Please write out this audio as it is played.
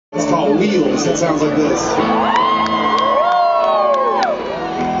called Wheels. It sounds like this.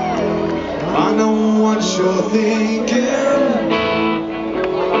 I know what you're thinking.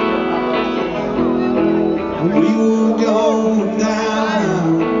 We will go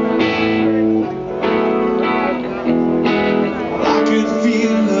down. I could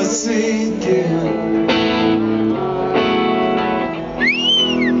feel us sinking.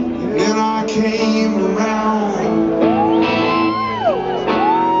 And then I came around.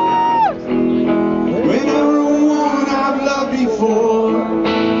 When everyone I've loved before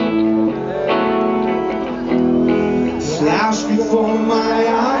flashed before my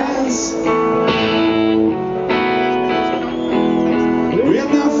eyes. When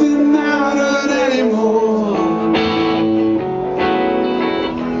nothing mattered anymore.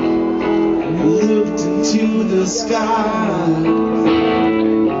 I looked into the sky.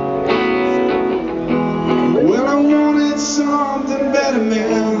 Well, I wanted something better,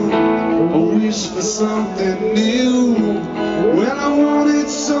 man. I wish for something new. Well, I wanted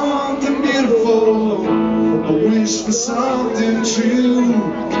something beautiful. I wish for something true.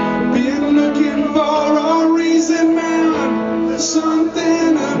 Been looking for a reason, man,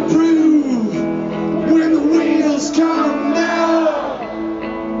 something to prove. When the wheels come down,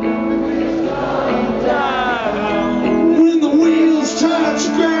 when the wheels touch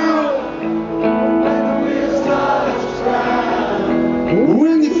ground,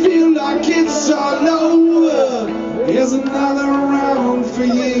 when you feel like it's all over, here's another round for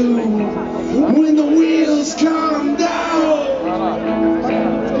you. When the wheels come down.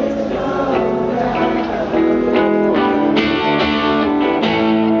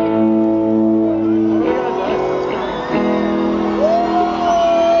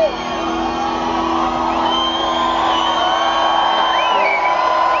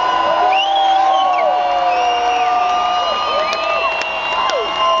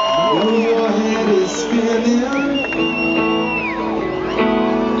 Know your head is spinning.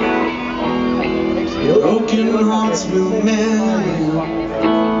 Broken hearts will mend.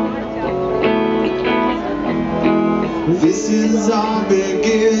 This is our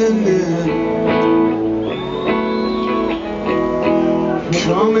beginning.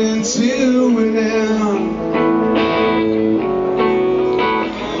 Coming to an end.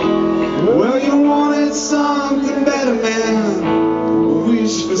 Well, you wanted something better, man.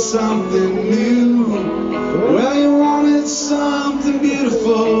 Wish for something new. Well, you wanted something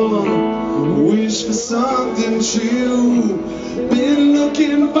beautiful. Wish for something true. Been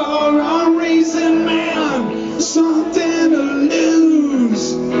looking for a reason, man, something to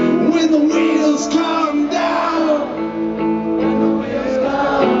lose. When the wheels come down,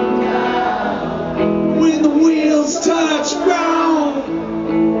 when the wheels touch ground,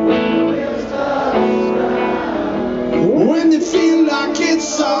 when you feel like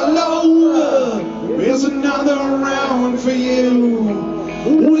it's all over, there's another round for you.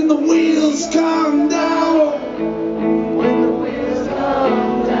 When the wheels come down. When the wheels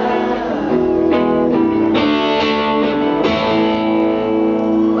come down.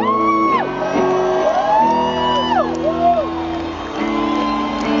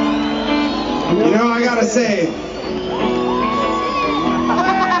 You know, I gotta say,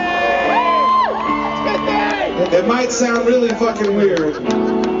 it might sound really fucking weird,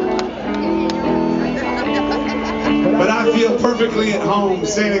 but I feel perfectly at home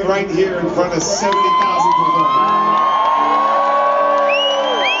standing right here in front of 70,000 people.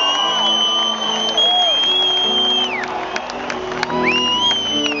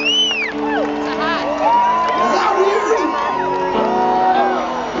 Is that weird?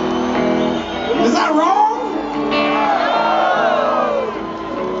 Is that wrong?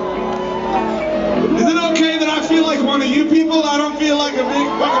 Is it okay that I feel like one of you people? I don't feel like a big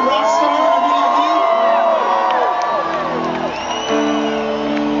fucking rock star.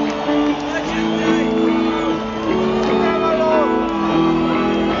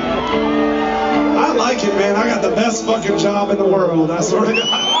 Man, I got the best fucking job in the world, I swear to God.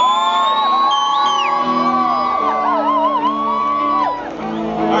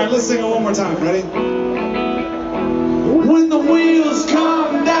 Alright, let's sing it one more time. Ready? When the wheels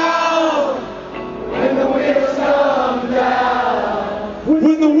come down, when the wheels come down,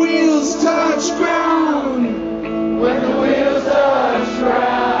 when the wheels touch ground, when the wheels touch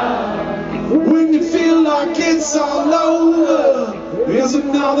ground, when you feel like it's all over, there's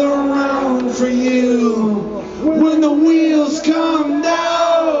another round for you. When the wheels come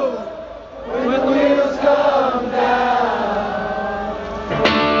down. When the wheels come down.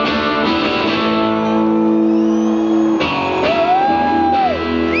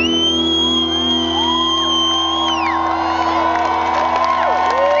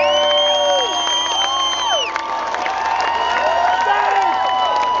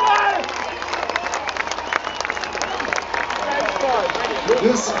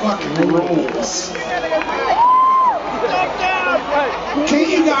 This fucking rules. Can't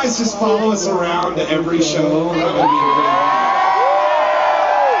you guys just follow us around to every show?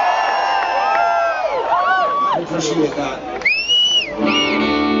 I appreciate that.